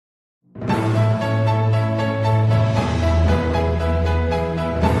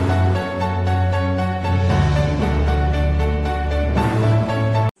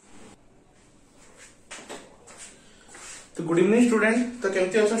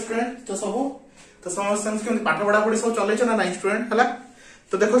केमती अच्छा स्टूडेंट तो सब तो समस्त केमती पाठ पढ़ा पढ़ी सब चले ना नाइन स्टूडेंट है।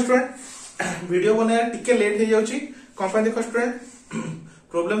 तो देखो स्टूडेंट वीडियो बने टिके लेट हो जाउची कोन देखो स्टूडेंट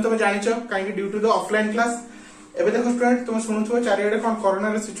प्रॉब्लम तुम जानिछ काहे due to the offline class. एबे देखो स्टूडेंट तुम शुणुथो चारियाडे कोन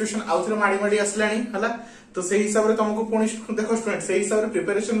कोरोना सिचुएशन आउथरे माडी माडी आसलानी हला। तो से हिसाब रे तुमको पुणी देखो स्टूडेंट से हिसाब रे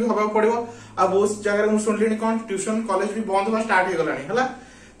प्रिपरेशन भी होबा पड़िबो। आ बहुत जगह रे सुनलिनी कोन ट्यूशन कॉलेज भी बंद होबा स्टार्ट हो गलानी हला।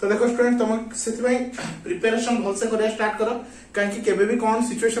 तो देखो स्टूडेंट तुम से प्रिपरेशन भलसे करिया स्टार्ट करो काहे केबे भी कोन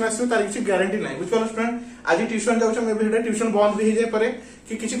सिचुएशन आसो तार किछि गारंटी नाही बुझलो स्टूडेंट। आज ट्यूशन जाउछ मे भी ट्यूशन बंद भी जाय पारे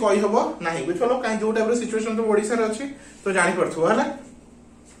कि किछि कहि हबो नाही बुझलो काहे जो टाइप रे सिचुएशन तो ओडिसा रे अछि तो जानि पड़थु हला।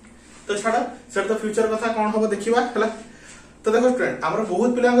 तो छाड़ सर तो फ्यूचर कथा कौन हम देखा है। तो देखो स्टूडेंट आम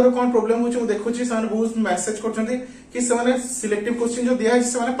बहुत पिलांगर कौन प्रॉब्लम हो देखुची से बहुत मेसेज करछंती कि से सिलेक्टिव क्वेश्चन जो दिया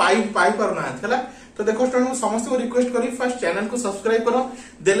है पाई पार ना। तो देखो स्टूडेंट मु समस्त को रिक्वेस्ट करी फर्स्ट चैनल को सब्सक्राइब करो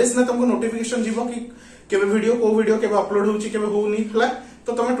देले सिना तुमको नोटिफिकेशन जीवो कि केबे वीडियो केबे अपलोड होउची केबे होउनी हला।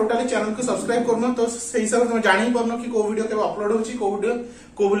 तो तुम टोटली चैनल को सब्सक्राइब करनो तो से हिसाब तुम जानि परनो कि को वीडियो केबे अपलोड होउची को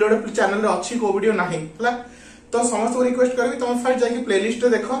वीडियो चैनल रे अछि को वीडियो नाही हला। तो समस्त को रिक्वेस्ट करबी तुम फर्स्ट जाके प्लेलिस्ट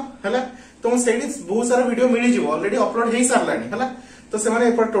देखो हला। तुम सेठी बहुत सारा वीडियो मिली जिवो ऑलरेडी अपलोड हेई सारलानी हला। तो से माने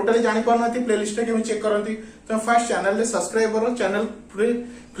एपर टोटली जानि परनाती प्लेलिस्ट के केमि चेक करंती तुम फर्स्ट चैनल रे सब्सक्राइब करो चैनल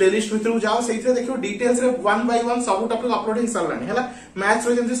प्लेलिस्ट भितर जाओ सेठी देखियो डिटेल्स रे वन बाय वन सब टॉपिक अपलोड हेई सारलानी हला। मैथ्स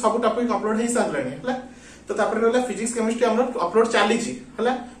रे जेंति सब टॉपिक अपलोड हेई सारलानी हला। तो तापर रहला फिजिक्स केमिस्ट्री हमर अपलोड चाली छि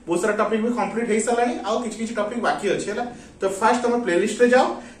हला। बहुत सारा टॉपिक भी कंप्लीट हेई सारलानी आ किछ किछ टॉपिक बाकी अछि हला। तो फर्स्ट तुम प्लेलिस्ट रे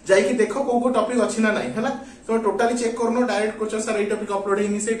जाओ जाई देखो को टॉपिक अछि ना नाही हला। तो टोटली चेक करनो डायरेक्ट कोच सर ए टॉपिक अपलोड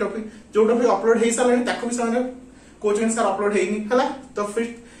हेनी से टॉपिक जो टॉपिक अपलोड हेई सारलानी ताको भी सामने कोचिंग सर अपलोड हेनी हला। तो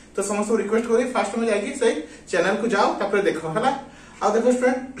फिर तो समस्त को रिक्वेस्ट करी फर्स्ट में जाई से चैनल को जाओ तापर देखो हला। आ देखो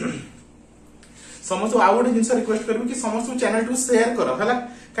स्टूडेंट समस्त आ गोटे जिंस रिक्वेस्ट करबी कि समस्त चैनल टू शेयर करो हला।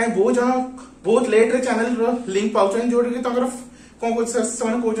 काहे बहुत जन बहुत लेट रे चैनल रो लिंक पाउछन जोड कि तंगर कोन को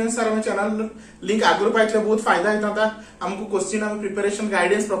सर कोचन सर हम चैनल लिंक आगुर पाइले बहुत फायदा हेता हमको क्वेश्चन हम प्रिपरेशन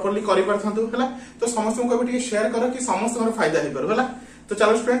गाइडेंस प्रॉपर्ली करि परथंतु हला। तो समस्त को भी शेयर करो कि समस्त हमर फायदा हे पर हला। तो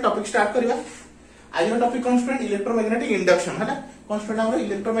चलो स्टूडेंट टॉपिक स्टार्ट करिवा। आज रो टॉपिक कोन स्टूडेंट इलेक्ट्रोमैग्नेटिक इंडक्शन हला। कोन स्टूडेंट हमर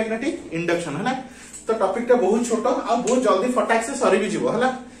इलेक्ट्रोमैग्नेटिक इंडक्शन हला। तो टॉपिक टा बहुत छोटो आ बहुत जल्दी फटाक से सरी भी जीवो हला।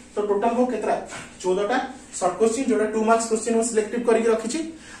 तो टोटल को केतरा 14 टा शॉर्ट क्वेश्चन जोटा 2 मार्क्स क्वेश्चन हम सिलेक्टिव करि रखिछि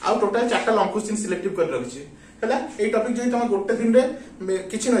आ टोटल 4 टा लॉन्ग क्वेश्चन सिलेक्टिव कर रखिछि हला। ए टॉपिक जो तुम गोटे दिन रे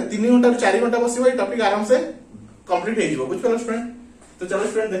किछि न 3 घंटा 4 घंटा बसिबो ए टॉपिक आराम से कंप्लीट हे जिवो बुझ पलो स्टूडेंट। तो चलो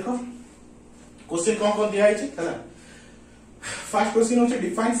स्टूडेंट देखो क्वेश्चन कोन दिया है हला। फर्स्ट क्वेश्चन होचे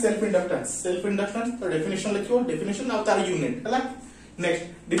डिफाइन सेल्फ इंडक्टेंस तो डेफिनेशन लिखियो डेफिनेशन आ तार यूनिट हला।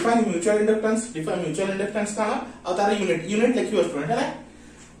 नेक्स्ट डिफाइन म्यूचुअल इंडक्टेंस का आ तार यूनिट लिखियो स्टूडेंट हला।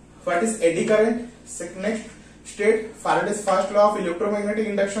 What is eddy current next state Faraday's first law of electromagnetic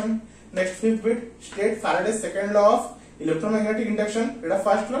induction। next fifth bit state Faraday's second law of electromagnetic induction Etah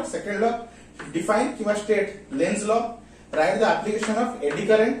first law second law define किबा state Lenz law write the application of eddy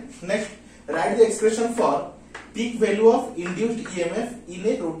current next write the expression for peak value of induced EMF in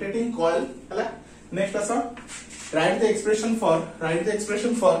a rotating coil हला। next आसा write the expression for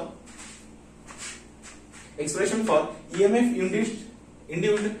EMF induced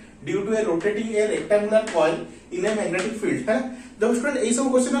due to a rotating a rectangular coil in a magnetic field है। देखो student ए सब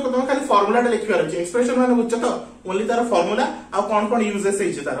question को तुम खाली formula टा लिखिबार अछि एक्सप्रेशन माने बुझछ तो ओनली तार फार्मूला आ कोन यूजेस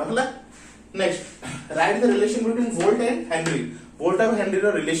हे तार हला। Next right the relation between volt and Henry volt और हेनरी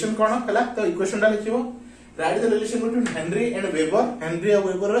रो रिलेशन कोन हला। तो इक्वेशन टा लिखिबो right the relation between Henry and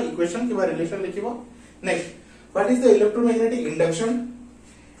weber row equation किबा relation लिखिबो। Next what is the electromagnetic induction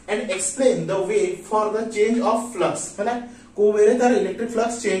and explain the way for the change of flux हला। को वे रे तार electric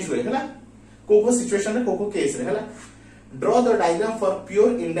flux change हुए हला को सिचुएशन रे को केस रे हला। Draw the diagram for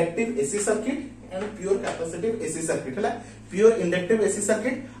pure inductive AC circuit and pure capacitive AC circuit हला। प्योर इंडक्टिव एसी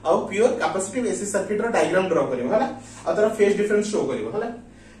सर्किट और प्योर कैपेसिटिव एसी सर्किट रो डायग्राम ड्रॉ करियो हला और तार फेज डिफरेंस शो करियो हला।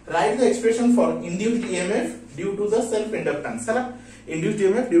 Right the expression for induced EMF due to the self inductance हला। Induced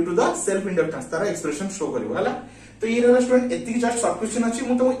EMF due to the self inductance तार expression show करियो हला। तो ये रहला स्टूडेंट एति जस्ट शॉर्ट क्वेश्चन अछि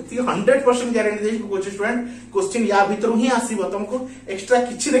मु तुम एति 100% गारंटी देहि को स्टूडेंट क्वेश्चन या भीतर ही आसीबो तुमको एक्स्ट्रा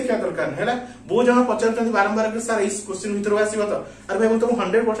किछि देखिया दरकार नै हला। बहुत जन पचारचंदी बारंबार कि सर इस क्वेश्चन भीतर आसीबो तो अरे भाई मु तुम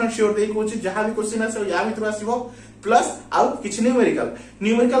 100% श्योर देहि को जहां भी क्वेश्चन आसे या भीतर आसीबो प्लस आउ किछि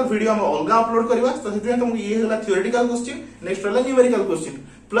न्यूमेरिकल वीडियो हम अलगा अपलोड करबा। तो सेति तुम ये हला थ्योरेटिकल क्वेश्चन नेक्स्ट हला numerical question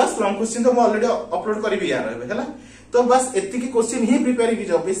plus long question तो मु ऑलरेडी अपलोड करबी यार हला। तो बस एति की क्वेश्चन ही प्रिपेयर की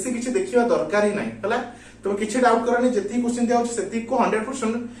जाओ बेसी किछि देखिबा दरकार ही नै हला। तुम किछि डाउट करनी जति क्वेश्चन दिया होछ सेति को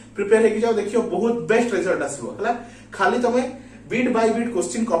 100% प्रिपेयर हेकि जाओ देखियो बहुत बेस्ट रिजल्ट आसीबो हला। खाली तमे beat by beat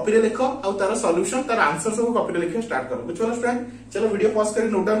question copy रे लिखो आ तार सॉल्यूशन तार आंसर सब कॉपी रे लिखियो स्टार्ट करो बुझलो स्टूडेंट। चलो वीडियो पॉज करी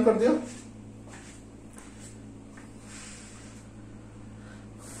नोट डाउन कर दियो।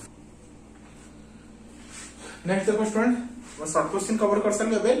 नेक्स्ट देखो स्टूडेंट शॉर्ट क्वेश्चन कवर कर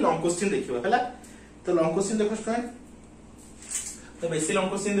सारे एबे लॉन्ग क्वेश्चन देखियो हैला। तो लॉन्ग क्वेश्चन देखो स्टूडेंट तो बेसी लॉन्ग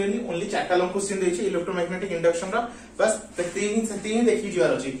क्वेश्चन देनी ओनली चारटा लॉन्ग क्वेश्चन देछि इलेक्ट्रोमैग्नेटिक इंडक्शन रा बस तीन देखि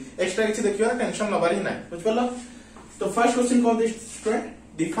जिवार अछि एक्स्ट्रा किछि देखियो टेंशन नबार ही नै बुझ पड़लो। तो first question cone they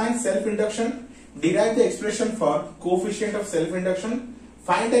student define self induction derive the expression for coefficient of self induction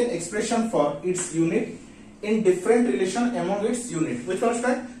find an expression for its unit in different relation among its unit which was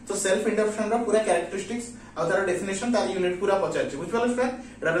student. तो self induction रा पूरा characteristics और तार definition तार unit पूरा पचारछि बुझ पड़लो student.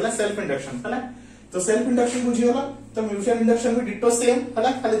 एटा रहला सेल्फ इंडक्शन हैला। तो सेल्फ इंडक्शन बुझी होला तो म्यूचुअल इंडक्शन भी डिटो सेम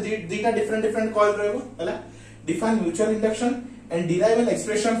हैला खाली दीटा डिफरेंट कॉइल रहबो हैला। Define mutual induction and derive an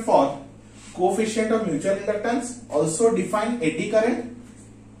expression for coefficient of mutual inductance also define eddy current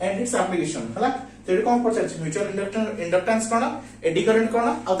and its application हैला। तो ये कौन पचारछि म्यूचुअल इंडक्टेंस कोन एडी करंट कोन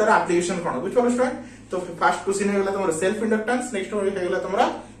और तार एप्लीकेशन कोन बुझ पड़लो स्टूडेंट। तो फर्स्ट क्वेश्चन हे गेला तमरा सेल्फ इंडक्टेंस नेक्स्ट हे गेला तमरा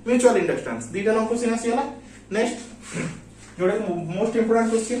म्यूचुअल इंडक्टेंस दीटा लॉन्ग क्वेश्चन आसी गेला। नेक्स्ट जोडे most important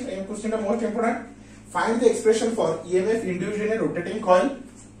question A question the most important find the expression for EMF induced in a rotating coil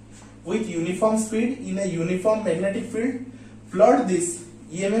with uniform speed in a uniform magnetic field plot this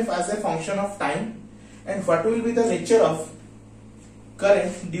EMF as a function of time and what will be the nature of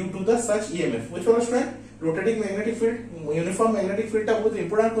current due to the such EMF which was friend rotating magnetic field uniform magnetic field ता बहुत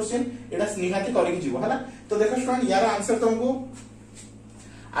important question एटा निहाती करी जीवो हला। तो देखो student यार answer तुमको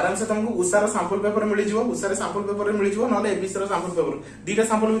आराम से तुमको उषार सैंपल पेपर मिल जिवो उषार सैंपल पेपर मिल जिवो नले एबीसी रो सैंपल पेपर दीटा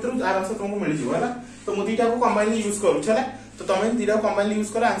सैंपल भीतर आराम से तुमको मिल जिवो हला। तो मु दीटा को कंबाइनली यूज करू छला तो तमे दीटा कंबाइनली यूज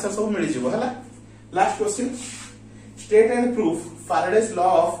कर आंसर सब मिल जिवो हला। Last question state and proof Faraday's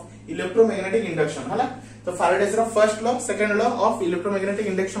law of electromagnetic induction हला। तो Faraday's row first law second law of electromagnetic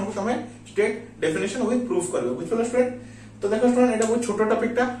induction को तमे स्टेट डेफिनेशन विथ प्रूफ करबो बुझलो स्टूडेंट। तो देखो स्टूडेंट एटा बहुत छोटो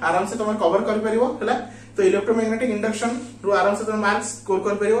टॉपिक ता आराम से तमे कवर कर परिबो हला। तो इलेक्ट्रोमैग्नेटिक इंडक्शन रो आराम से तमे मार्क्स स्कोर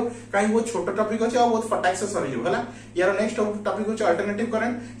कर परिबो काई बहुत छोटो टॉपिक अछि और बहुत फटाक से सरी जिवो हला। यार नेक्स्ट टॉपिक होछ अल्टरनेटिव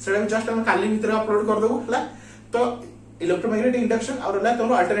करंट सेटा जस्ट हम काली भीतर अपलोड कर देबो हला। तो इलेक्ट्रोमैग्नेटिक इंडक्शन और रहला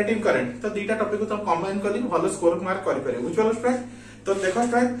तमरो अल्टरनेटिव करंट तो दीटा टॉपिक को तम कंबाइन करली भलो स्कोर मार्क करि परिबो बुझलो स्टूडेंट। तो देखो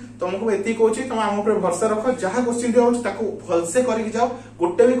स्टूडेंट तुमको एती कहूची तुम हम ऊपर भरोसा रखो जहां क्वेश्चन दियो ताको भलसे करि जाओ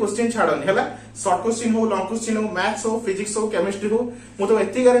गोटे भी क्वेश्चन छाड़नी हैला। शॉर्ट क्वेश्चन हो लॉन्ग क्वेश्चन हो मैथ्स हो फिजिक्स हो केमिस्ट्री हो मु तो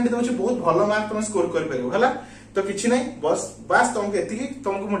एती गारंटी दउची बहुत भलो मार्क तुम स्कोर कर परिबो हैला। तो किछि नै बस तुमको एती की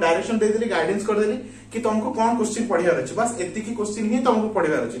तुमको मु डायरेक्शन दे देली गाइडेंस कर देली कि तुमको कोन क्वेश्चन पढियार अछि बस एती की क्वेश्चन ही तुमको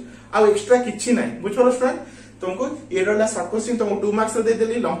पढियार अछि आ एक्स्ट्रा किछि नै बुझलो स्टूडेंट। तुमको ये रहला शॉर्ट क्वेश्चन तुमको 2 मार्क्स रे दे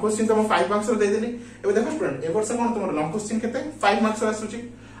देली लॉन्ग क्वेश्चन तुमको 5 मार्क्स रे दे देली। एबे देखो स्टूडेंट ए वर्ष कोन तुमरो लॉन्ग क्वेश्चन केते 5 मार्क्स रे आसुची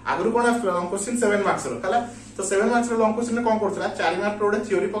आगु कोन लॉन्ग क्वेश्चन 7 मार्क्स रो हला। तो 7 मार्क्स रो लॉन्ग क्वेश्चन में कोन करथला 4 मार्क्स रो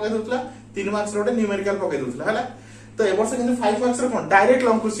थ्योरी पकाय दोतला 3 मार्क्स रो न्यूमेरिकल पकाय दोतला हला। तो ए वर्ष किंतु 5 मार्क्स रो कोन डायरेक्ट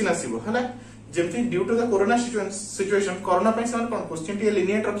लॉन्ग क्वेश्चन आसीबो हला। जेमति due to the corona situation corona पे सन कोन क्वेश्चन टी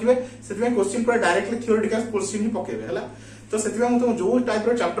लिनियर रखिबे सेति में क्वेश्चन पर डायरेक्टली थ्योरेटिकल क्वेश्चन ही पकेबे हला। तो सेति में तुम जो टाइप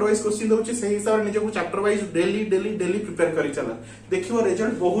रो चैप्टर वाइज क्वेश्चन दोछि सही हिसाब रे निजको चैप्टर वाइज डेली प्रिपेयर करि चला देखिबो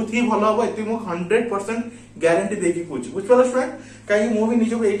रिजल्ट बहुत ही भलो हबो एति मु 100% गारंटी देकी कहूची बुझ पड़ो स्टूडेंट। काई मु भी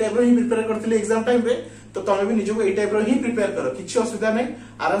निजको एई टाइप रो ही प्रिपेयर करथिले एग्जाम टाइम रे तो तमे भी निजको एई टाइप रो ही प्रिपेयर करो किछि असुविधा नै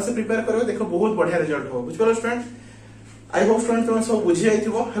आराम से प्रिपेयर करो देखो बहुत बढ़िया रिजल्ट हो बुझ पड़ो स्टूडेंट। आई होप स्टूडेंट तुम सब बुझी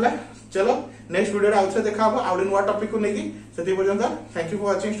जाइथिबो हला। चलो नेक्स्ट वीडियो रे आउथरे देखा हबो आउट इन वा टॉपिक को नेकी सेति पर्यंत thank you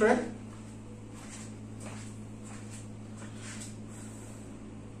for watching student.